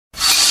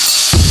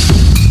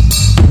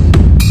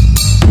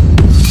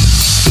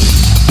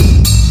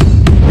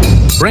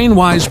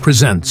brainYs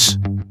presents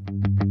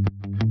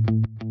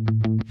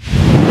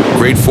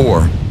Grade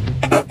 4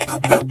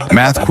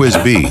 Math Quiz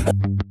B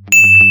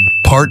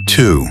Part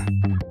 2.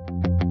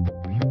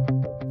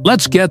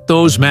 Let's get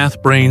those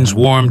math brains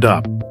warmed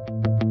up.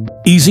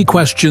 Easy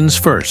questions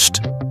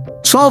first.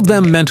 Solve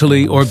them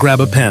mentally or grab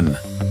a pen.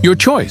 Your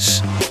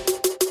choice.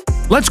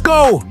 Let's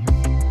go!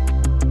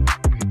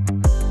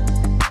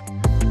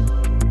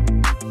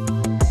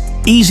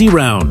 Easy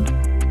round.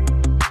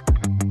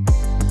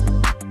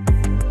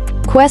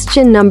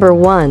 Question number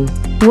 1.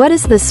 What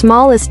is the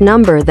smallest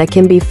number that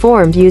can be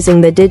formed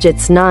using the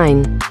digits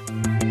 9,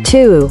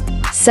 2,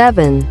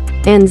 7,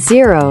 and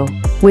 0,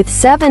 with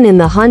 7 in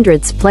the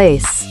hundreds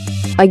place?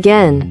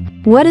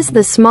 Again, what is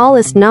the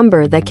smallest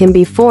number that can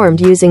be formed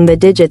using the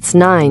digits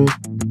 9,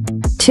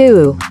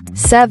 2,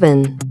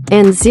 7,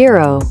 and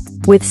 0,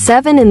 with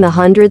 7 in the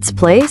hundreds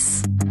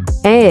place?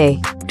 A.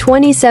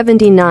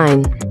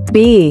 2079,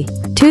 B.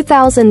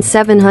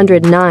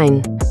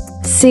 2709,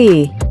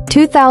 C.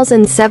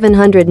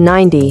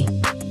 2790,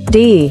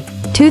 D.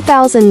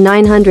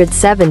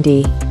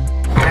 2970. 10,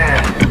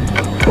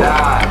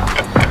 9,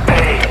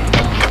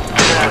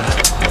 8, 7,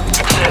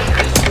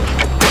 6,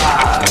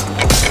 5,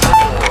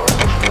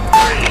 4, 3,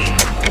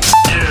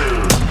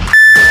 2, 1.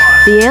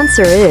 The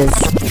answer is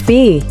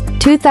B.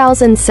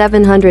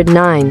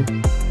 2709.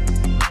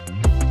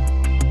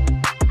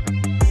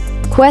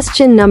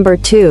 Question number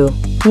 2.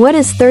 What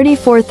is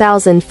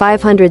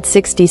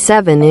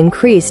 34,567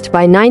 increased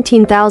by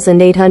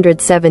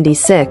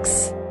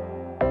 19,876?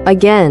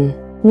 Again,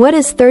 what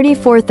is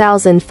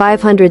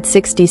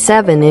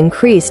 34,567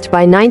 increased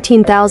by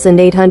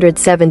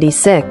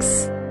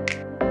 19,876?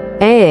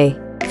 A.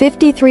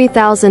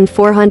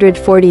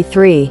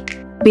 53,443,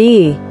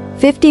 B.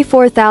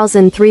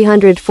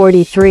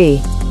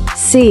 54,343,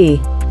 C.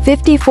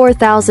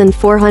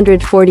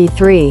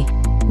 54,443,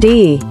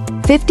 D.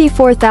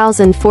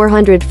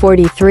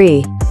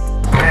 54,443.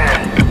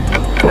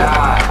 10,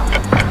 9,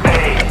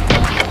 8,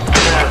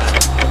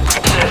 7,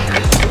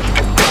 6,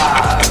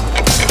 5,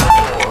 4,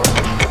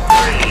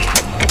 3,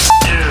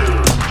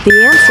 2.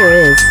 The answer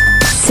is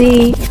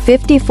C.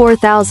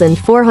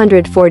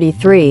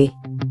 54,443.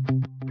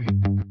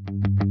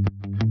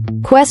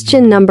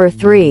 Question number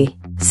 3.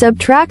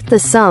 Subtract the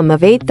sum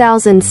of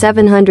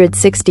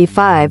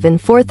 8,765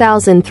 and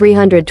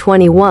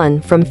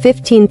 4,321 from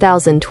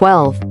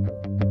 15,012.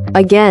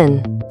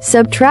 Again,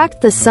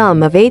 subtract the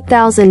sum of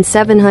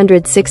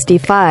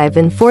 8,765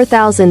 and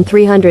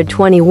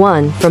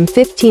 4,321 from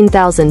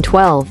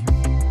 15,012.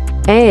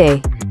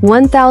 A.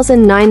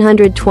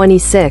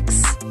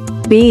 1,926,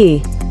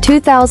 B.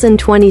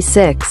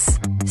 2,026,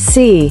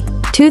 C.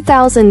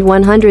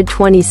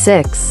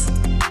 2,126,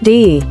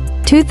 D.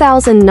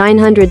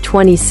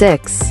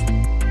 2,926. 10,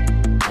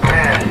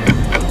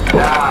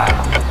 9,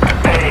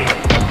 8,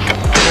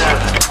 7,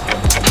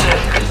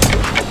 6,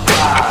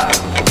 5,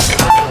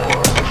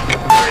 4,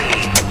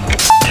 3,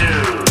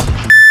 2, 1.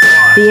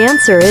 The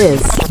answer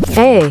is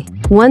A.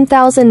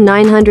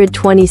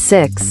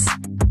 1,926.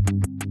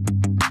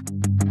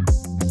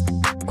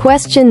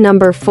 Question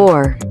number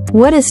 4.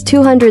 What is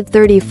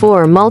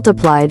 234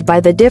 multiplied by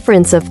the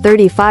difference of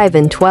 35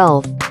 and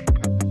 12?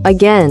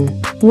 Again,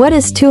 what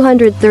is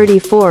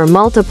 234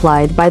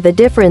 multiplied by the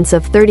difference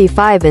of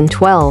 35 and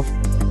 12?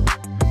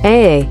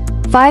 A.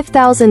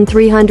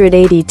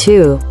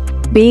 5,382,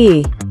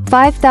 B.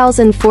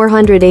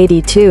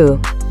 5,482,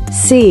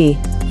 C.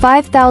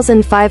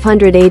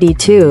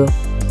 5,582,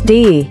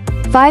 D.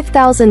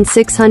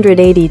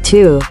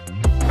 5,682. 10,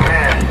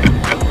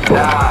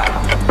 9,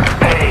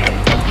 8,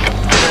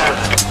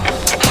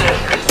 7,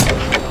 6,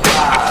 5, 4,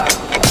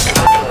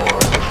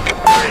 3,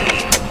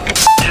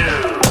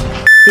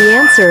 2. The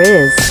answer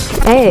is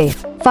A.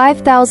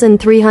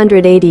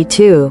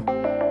 5,382.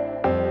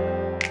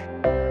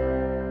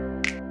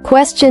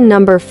 Question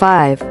number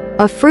 5.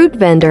 A fruit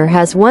vendor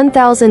has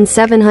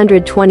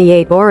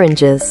 1,728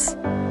 oranges.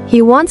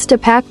 He wants to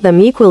pack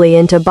them equally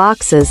into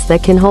boxes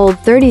that can hold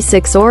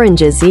 36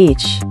 oranges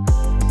each.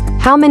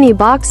 How many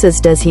boxes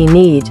does he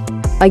need?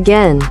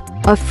 Again,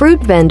 a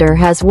fruit vendor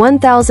has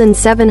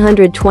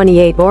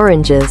 1,728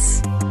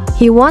 oranges.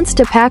 He wants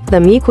to pack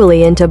them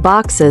equally into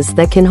boxes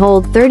that can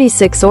hold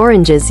 36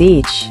 oranges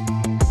each.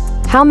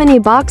 How many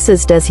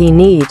boxes does he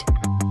need?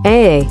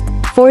 A.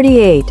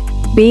 48,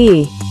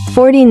 B.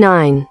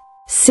 49,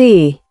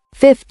 C.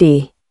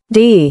 50,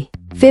 D.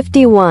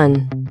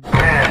 51.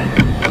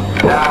 10,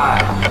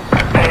 9,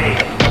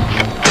 8,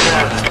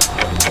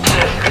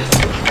 7, 6,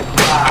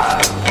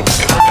 5,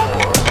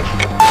 4,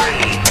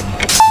 3,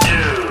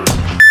 2, 1.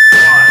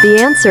 The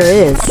answer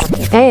is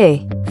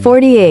A.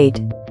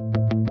 48.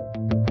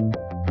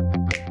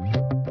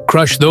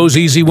 Crush those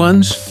easy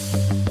ones?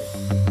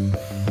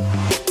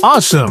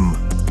 Awesome!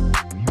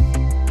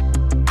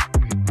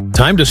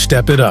 Time to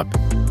step it up.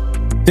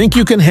 Think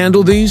you can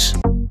handle these?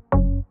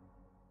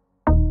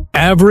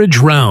 Average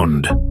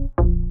round.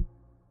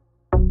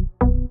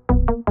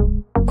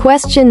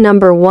 Question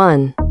number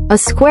 1. A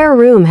square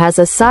room has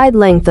a side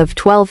length of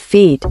 12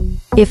 feet.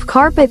 If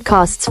carpet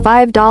costs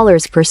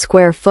 $5 per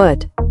square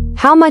foot,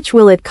 How much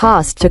will it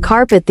cost to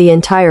carpet the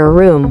entire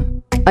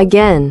room?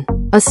 Again,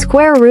 a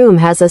square room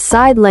has a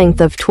side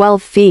length of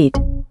 12 feet.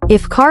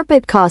 If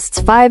carpet costs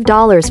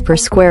 $5 per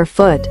square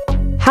foot,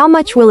 how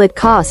much will it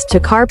cost to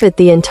carpet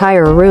the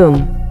entire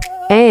room?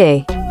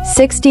 A.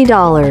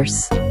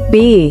 $60.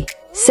 B.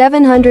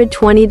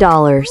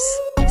 $720.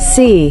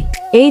 C.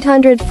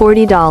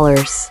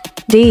 $840.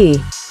 D.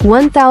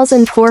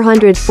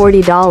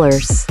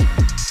 $1,440.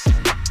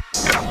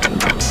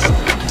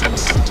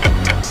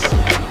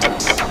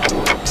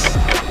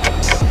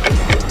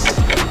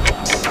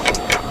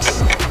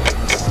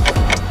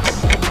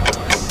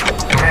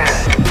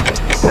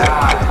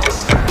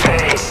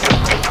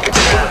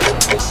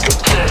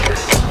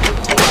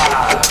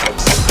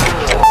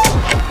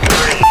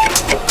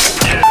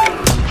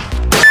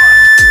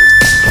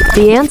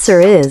 The answer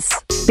is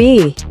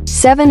B.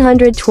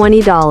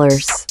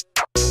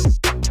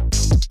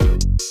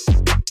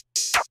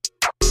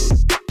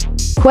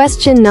 $720.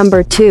 Question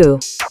number 2.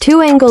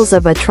 Two angles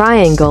of a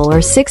triangle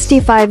are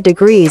 65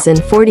 degrees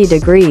and 40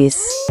 degrees.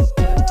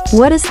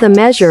 What is the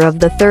measure of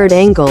the third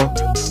angle?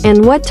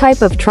 And what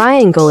type of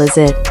triangle is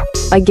it?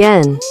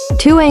 Again,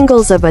 two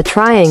angles of a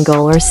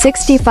triangle are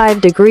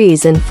 65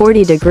 degrees and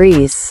 40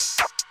 degrees.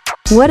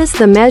 What is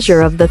the measure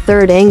of the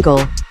third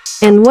angle?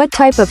 And what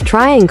type of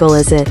triangle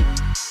is it?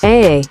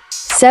 A.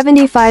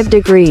 75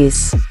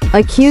 degrees.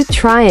 Acute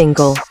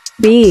triangle.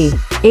 B.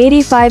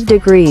 85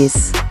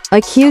 degrees.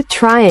 Acute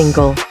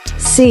triangle.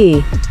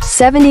 C.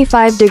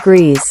 75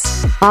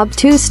 degrees.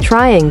 Obtuse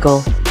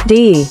triangle.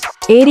 D.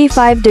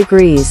 85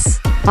 degrees.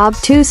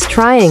 Obtuse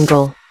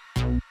triangle.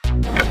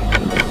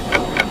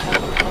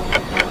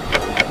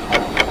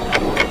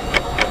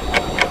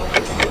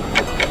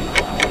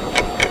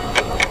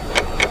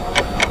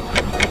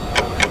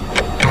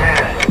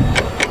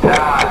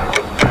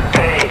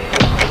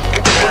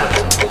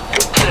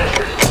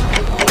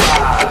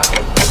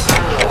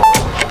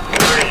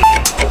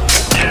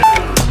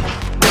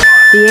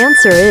 The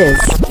answer is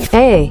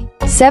A.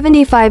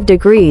 75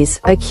 degrees,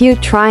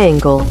 acute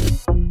triangle.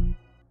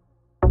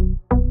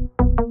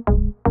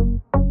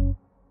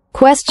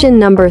 Question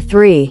number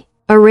 3.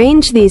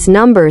 Arrange these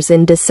numbers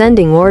in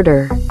descending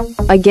order.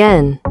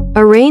 Again,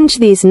 arrange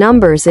these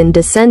numbers in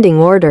descending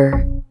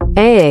order.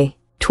 A.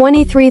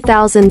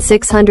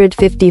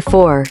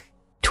 23,654,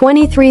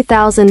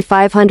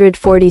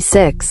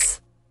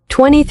 23,546,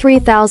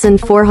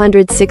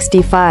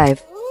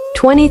 23,465,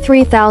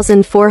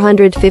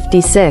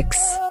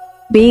 23,456.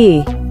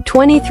 B.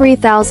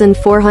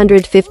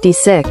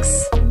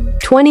 23,456,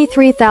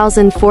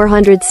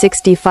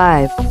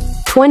 23,465,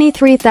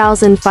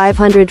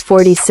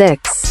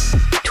 23,546,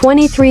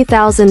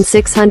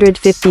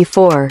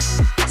 23,654.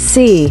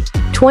 C.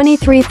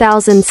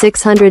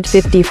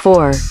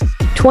 23,654,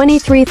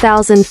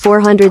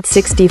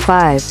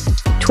 23,465,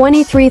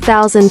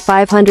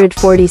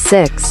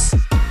 23,546,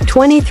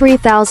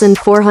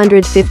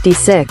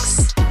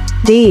 23,456.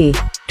 D.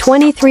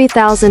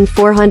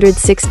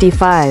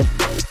 23,465,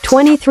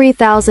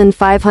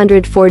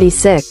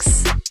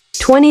 23,546,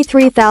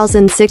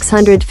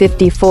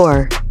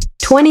 23,654,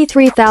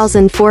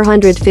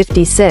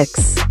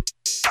 23,456.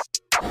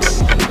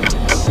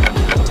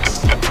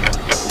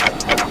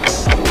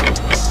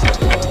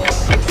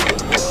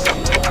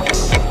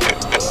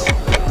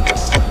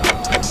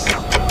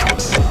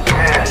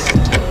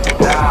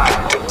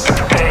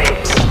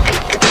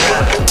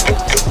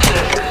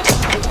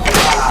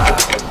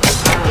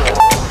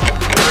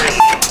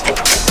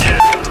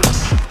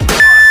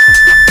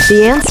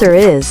 The answer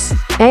is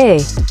A.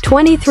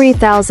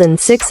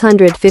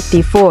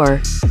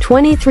 23,654,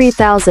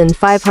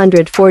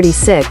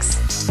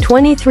 23,546,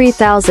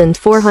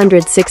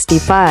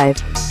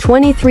 23,465,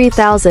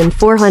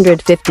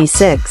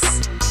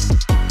 23,456.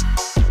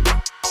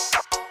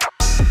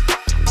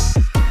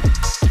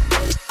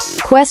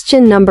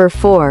 Question number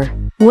 4.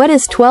 What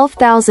is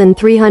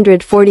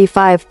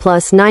 12,345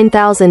 plus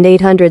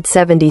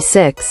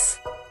 9,876?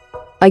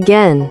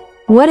 Again,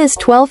 what is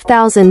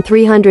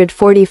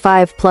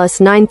 12,345 plus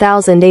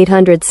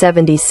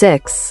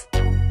 9,876?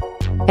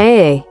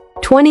 A.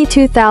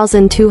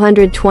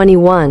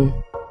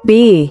 22,221.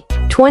 B.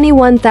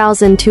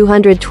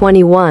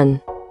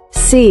 21,221.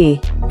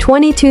 C.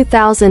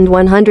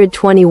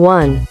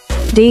 22,121.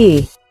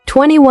 D.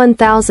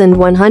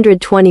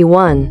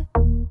 21,121.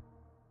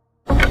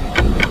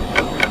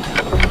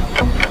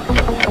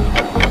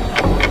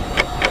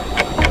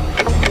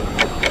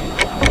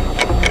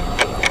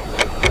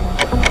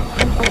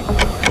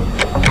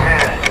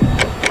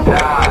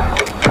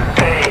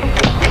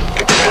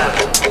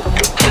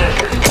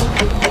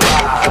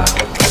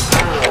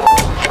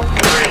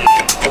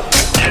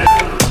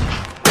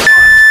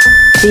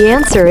 The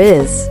answer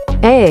is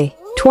A.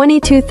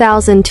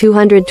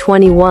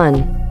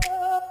 22,221.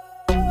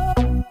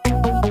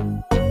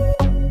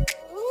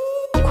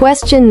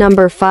 Question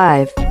number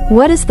 5.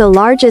 What is the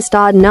largest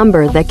odd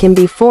number that can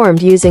be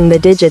formed using the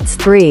digits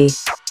 3,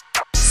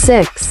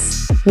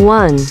 6,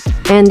 1,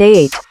 and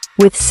 8,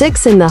 with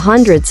 6 in the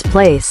hundreds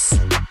place?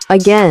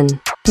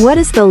 Again, What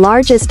is the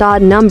largest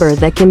odd number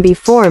that can be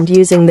formed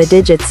using the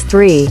digits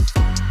 3,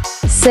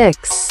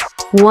 6,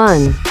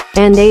 1,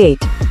 and 8,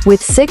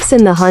 with 6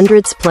 in the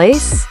hundreds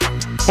place?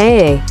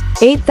 A.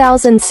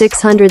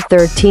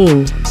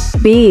 8,613.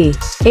 B.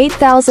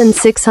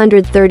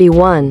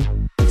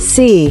 8,631.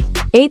 C.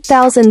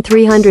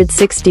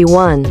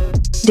 8,361.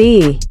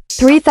 D.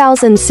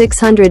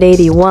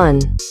 3,681.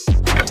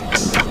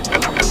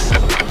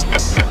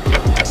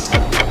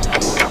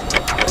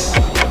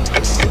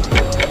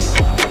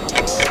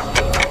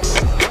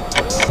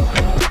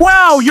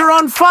 Wow, you're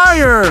on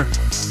fire!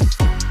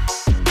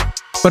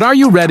 But are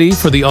you ready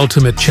for the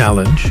ultimate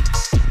challenge?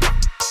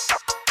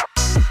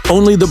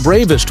 Only the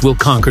bravest will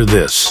conquer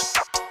this.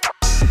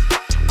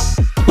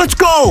 Let's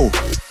go!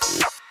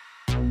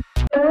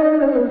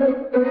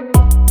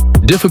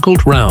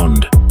 Difficult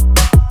round.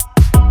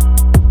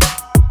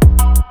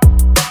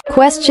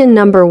 Question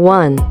number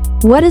 1.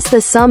 What is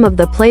the sum of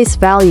the place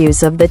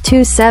values of the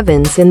two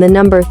sevens in the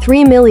number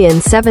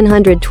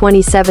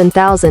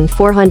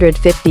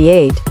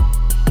 3,727,458?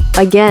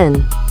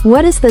 Again,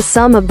 what is the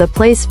sum of the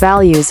place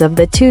values of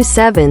the two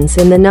sevens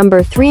in the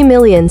number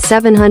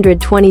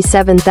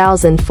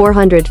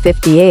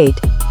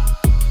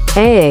 3,727,458?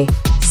 A.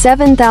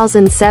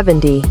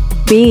 7,070.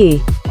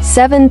 B.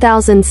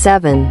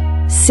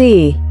 7,007.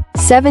 C.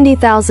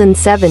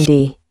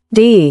 70,070.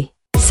 D.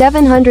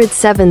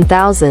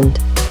 707,000.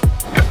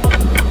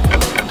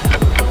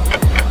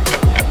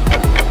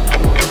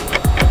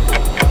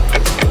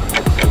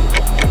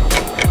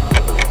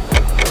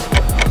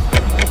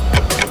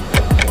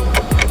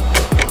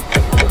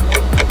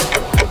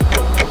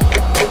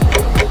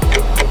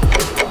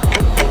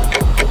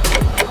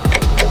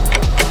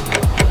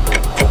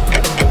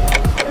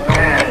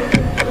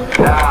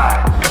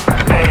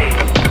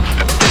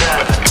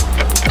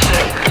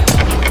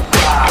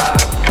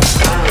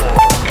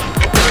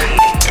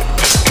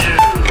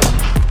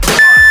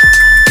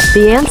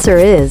 The answer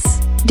is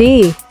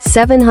D.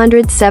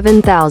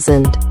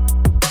 707,000.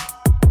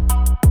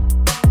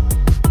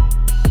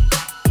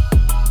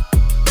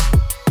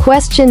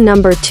 Question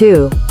number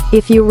 2.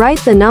 If you write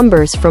the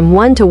numbers from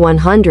 1 to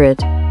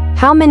 100,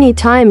 how many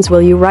times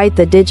will you write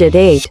the digit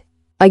 8?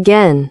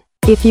 Again,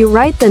 if you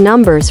write the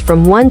numbers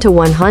from 1 to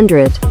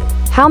 100,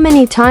 how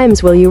many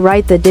times will you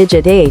write the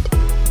digit 8?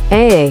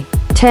 A.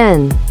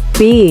 10.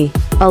 B.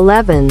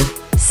 11.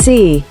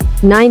 C.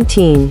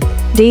 19.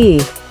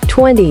 D.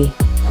 20.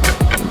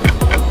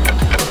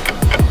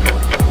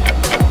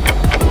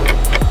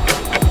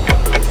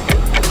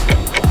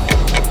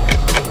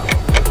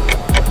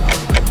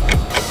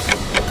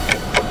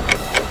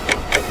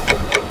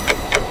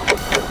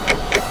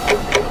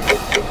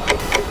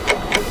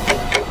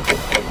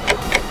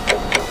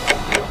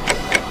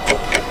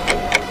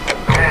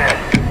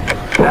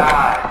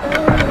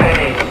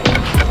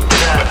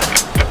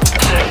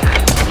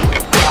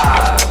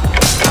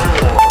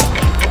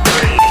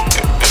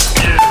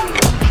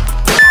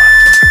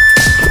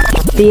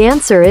 The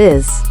answer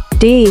is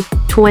D.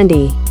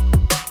 20.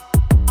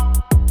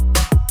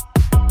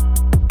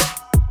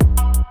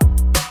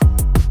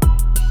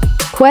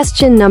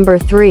 Question number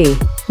 3.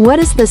 What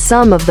is the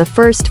sum of the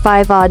first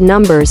 5 odd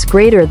numbers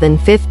greater than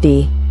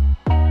 50?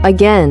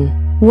 Again,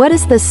 what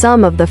is the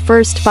sum of the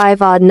first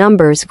 5 odd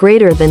numbers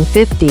greater than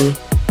 50?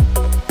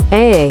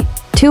 A.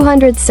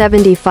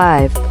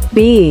 275.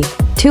 B.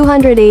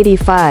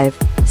 285.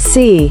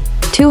 C.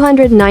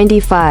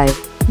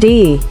 295.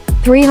 D.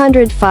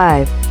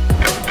 305.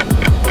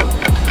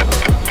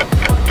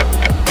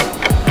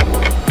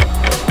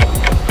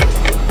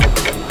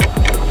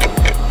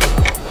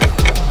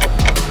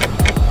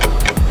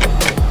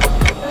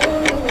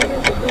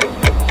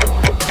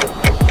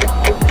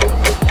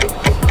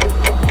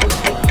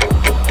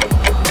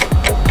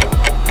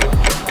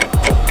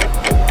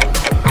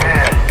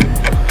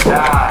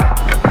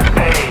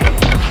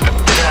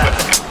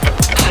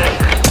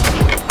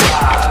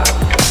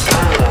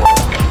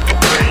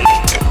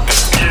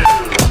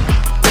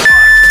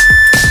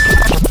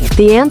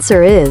 The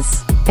answer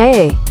is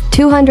A.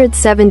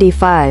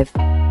 275.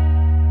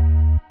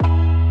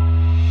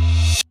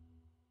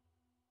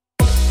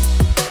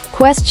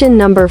 Question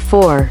number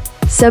 4.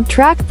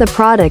 Subtract the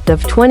product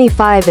of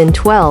 25 and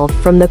 12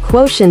 from the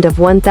quotient of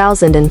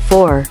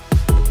 1004.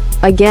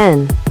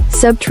 Again,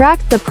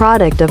 subtract the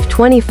product of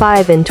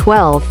 25 and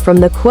 12 from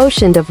the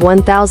quotient of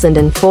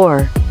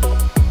 1004.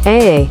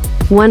 A.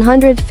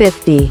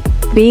 150.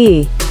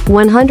 B.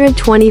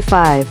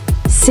 125.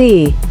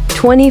 C.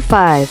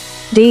 25.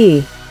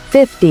 D.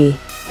 50.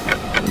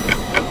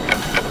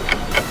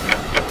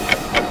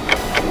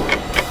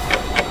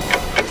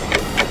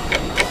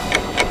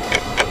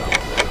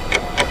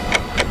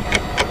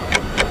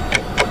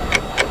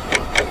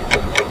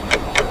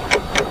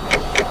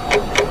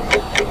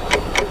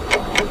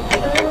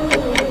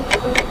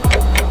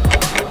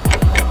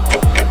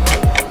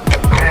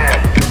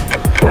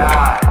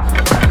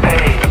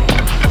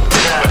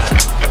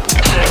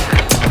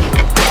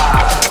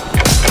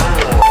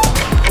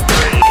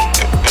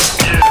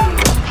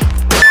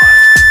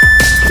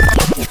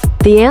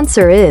 The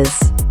answer is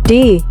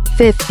D.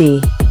 50.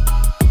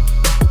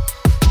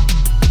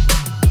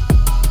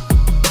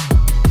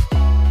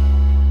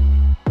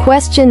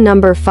 Question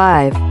number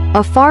 5.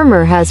 A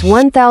farmer has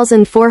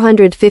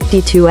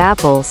 1,452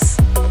 apples.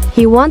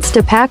 He wants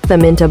to pack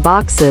them into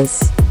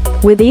boxes,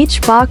 with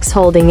each box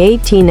holding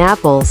 18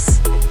 apples.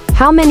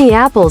 How many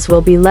apples will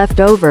be left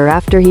over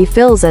after he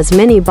fills as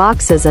many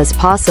boxes as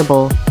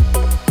possible?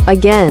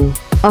 Again,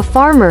 a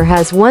farmer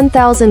has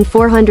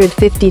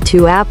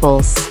 1,452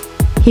 apples.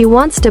 He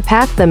wants to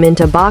pack them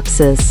into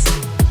boxes,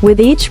 with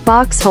each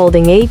box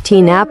holding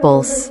 18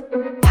 apples.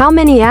 How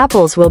many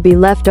apples will be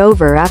left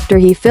over after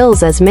he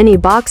fills as many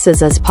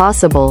boxes as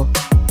possible?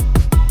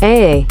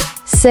 A.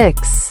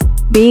 6.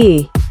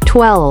 B.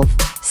 12.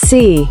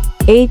 C.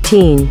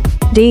 18.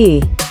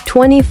 D.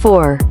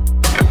 24.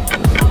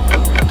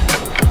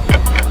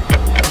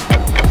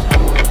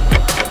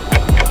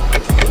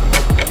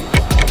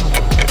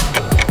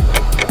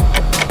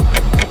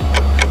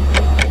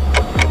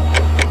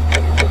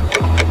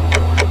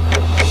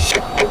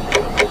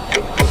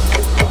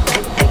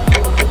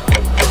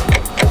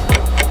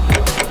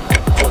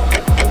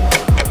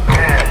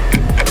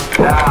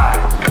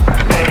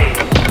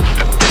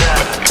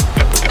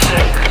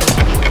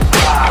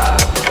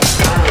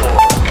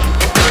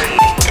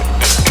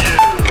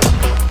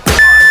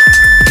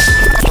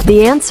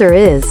 The answer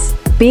is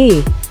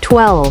B.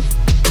 12.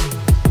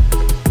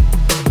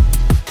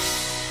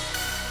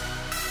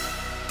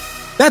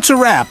 That's a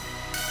wrap.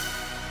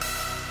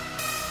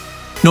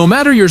 No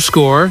matter your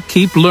score,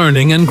 keep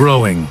learning and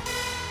growing.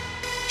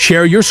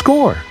 Share your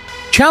score,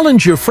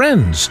 challenge your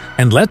friends,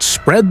 and let's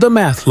spread the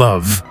math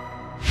love.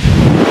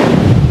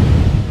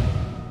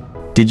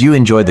 Did you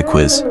enjoy the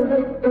quiz?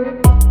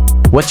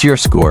 What's your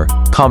score?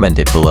 Comment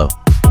it below.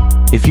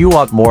 If you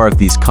want more of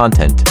these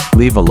content,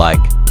 leave a like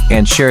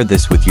and share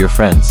this with your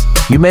friends.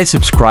 You may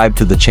subscribe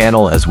to the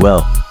channel as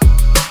well.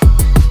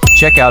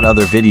 Check out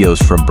other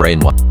videos from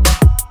brainYs.